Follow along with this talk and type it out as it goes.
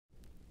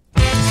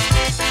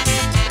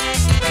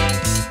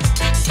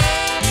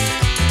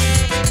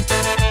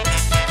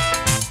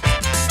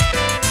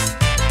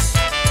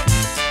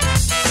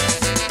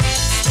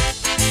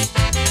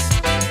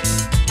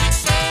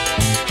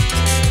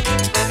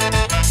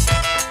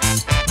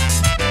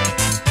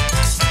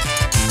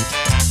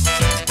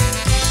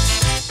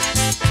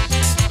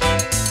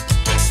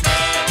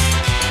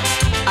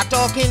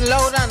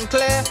loud and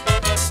clear.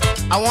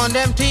 I want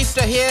them thieves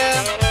to hear.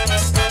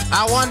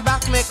 I want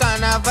back my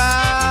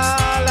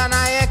carnival and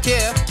I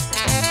care.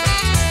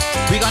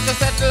 We got to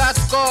settle a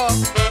score,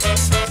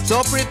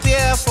 so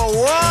prepare for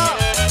war.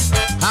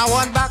 I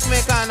want back my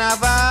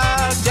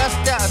carnival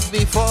just as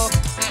before.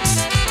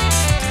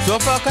 So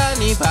for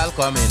carnival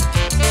coming,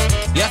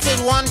 yes,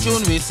 it's one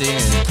tune we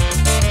singing.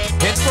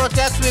 It's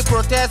protest we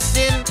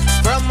protesting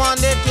from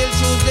Monday till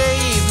Tuesday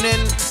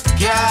evening.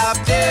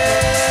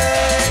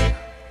 Captain,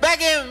 beg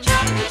him.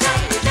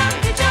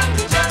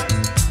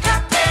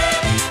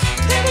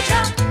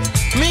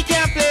 Me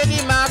can't play the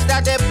marks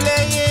that they're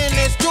playing.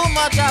 It's too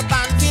much up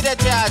and feed the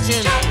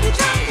charging.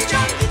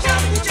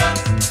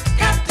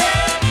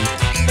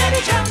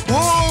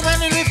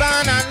 Woman in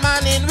ribbon and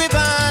man in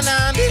ribbon,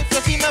 and if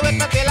you see me with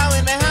my pillow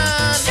in my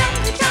hand,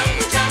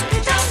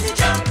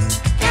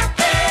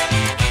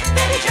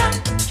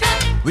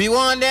 we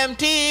want them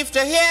thieves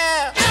to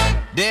hear.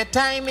 Their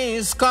time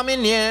is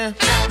coming here.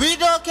 We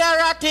don't care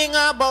a thing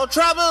about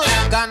trouble.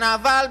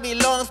 Carnival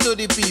belongs to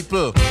the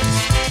people.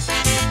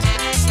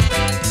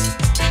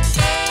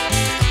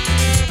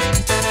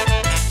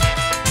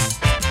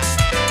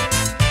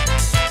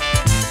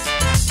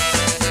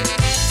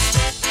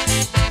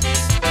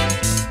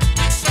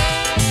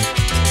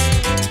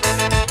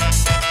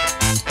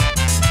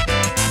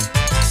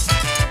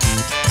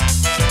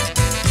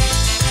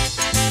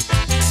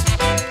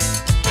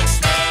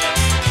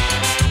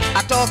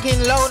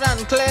 Talking loud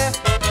and clear.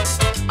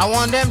 I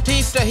want them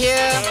thieves to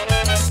hear.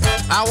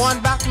 I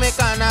want back my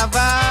carnival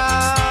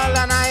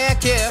and I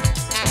care.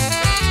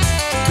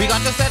 We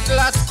got to settle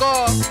a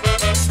score,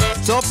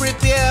 so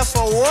prepare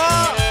for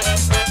war.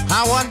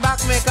 I want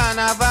back my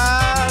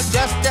carnival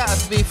just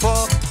as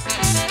before.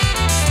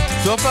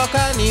 So for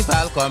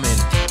carnival coming,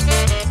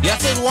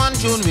 yes, it's one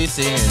tune we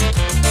singing.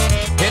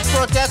 It's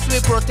protest we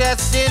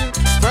protesting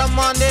from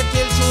Monday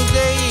till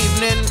Tuesday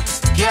evening.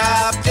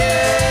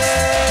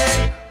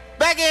 Captain,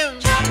 beg him.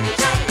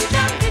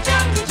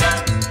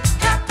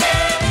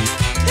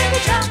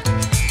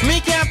 Me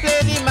can't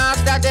play the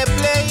marks that they're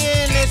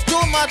playing. It's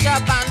too much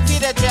up and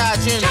feed the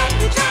charging.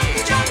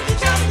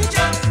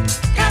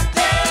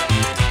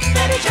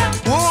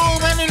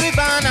 Woman in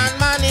ribbon and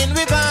man in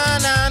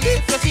ribbon, and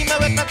if you see me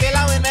with my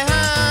pillow in my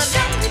hand,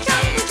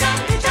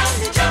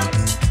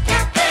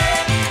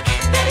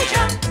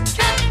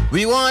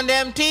 we want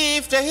them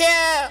thieves to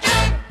hear.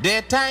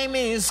 Their time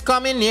is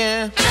coming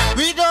here.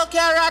 We don't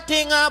care a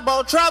thing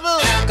about trouble.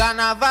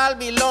 Carnival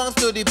belongs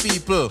to the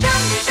people.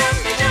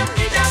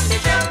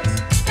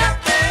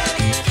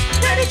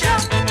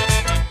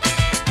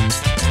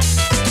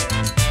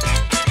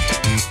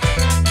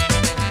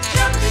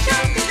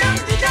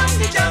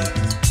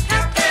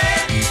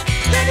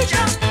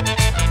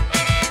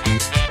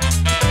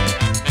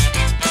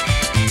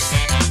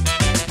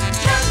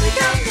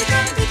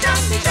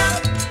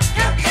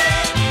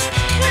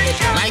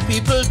 My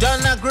people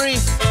don't agree.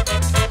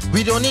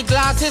 We don't need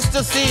glasses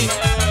to see.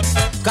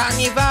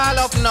 Carnival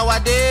of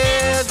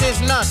nowadays is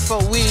not for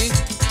we.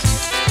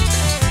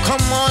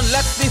 Come on,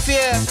 let's be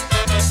fair.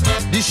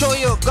 The show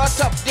you got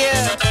up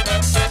there.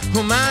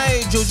 Who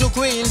my Juju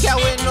Queen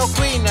can't win no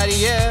queen of the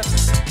year.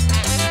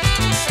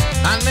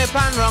 And me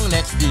pan wrong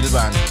next deal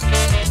band.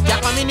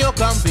 Can't come in your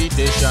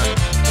competition.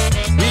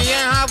 We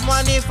ain't have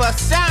money for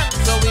stamp,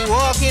 so we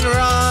walking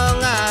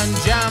wrong and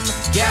jam.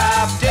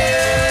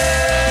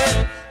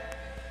 Captain,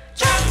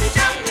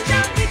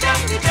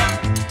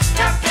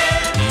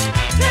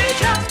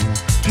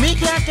 me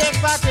can't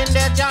take part in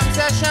the jam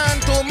session.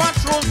 Too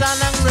much rules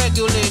and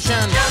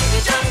regulation.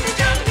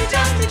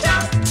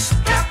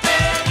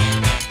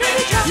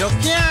 You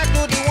can't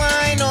do the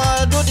wine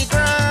or do the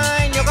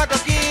grind. You got to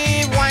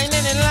keep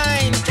whining in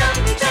line.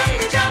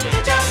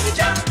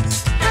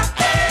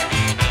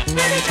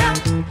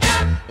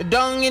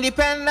 Down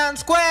Independence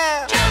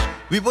Square,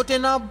 we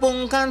putting up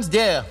bunkers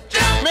there.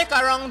 Make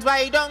a round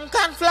by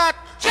Duncan Flat.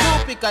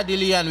 To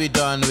Piccadilly and we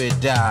done with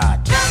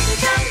that.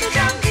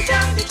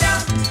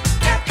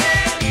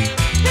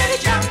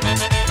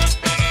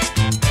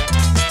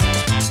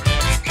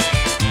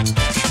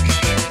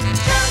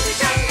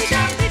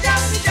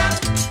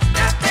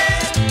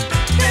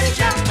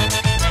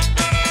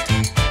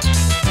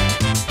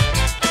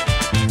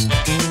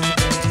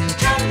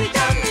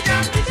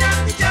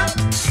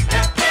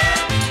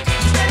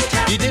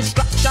 The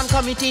Destruction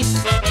Committee,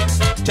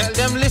 tell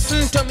them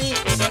listen to me.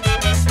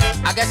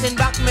 I getting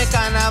back my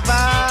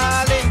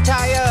carnival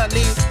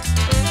entirely.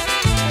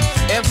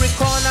 Every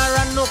corner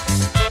and nook,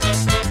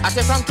 I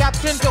say from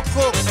captain to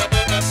cook.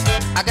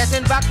 I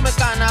getting back my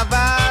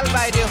carnival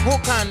by the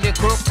hook and the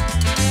crook.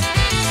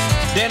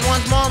 Then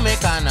once more my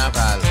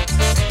carnival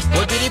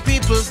go to the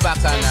people's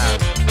bacchanal.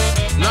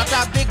 Not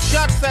a big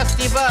shot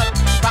festival,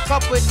 pack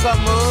up with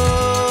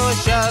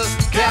commercial.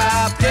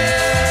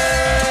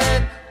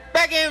 Captain,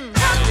 beg him.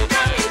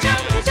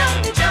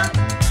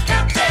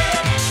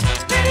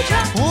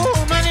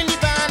 Woman in the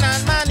van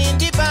and man in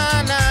the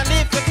van, and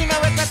if you see me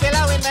with my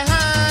pillow in my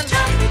hand,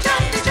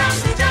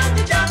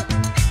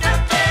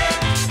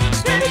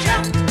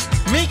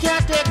 me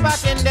can't take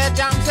part in the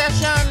jam session.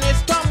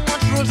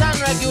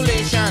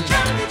 regulation.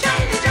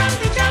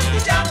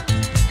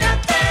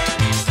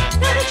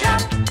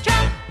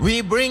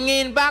 We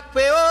bringing back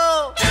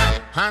Peo,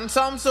 and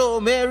some so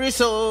Mary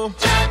so.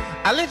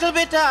 A little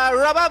bit of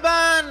rubber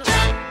band,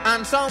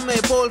 and some may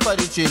pull for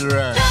the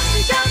children.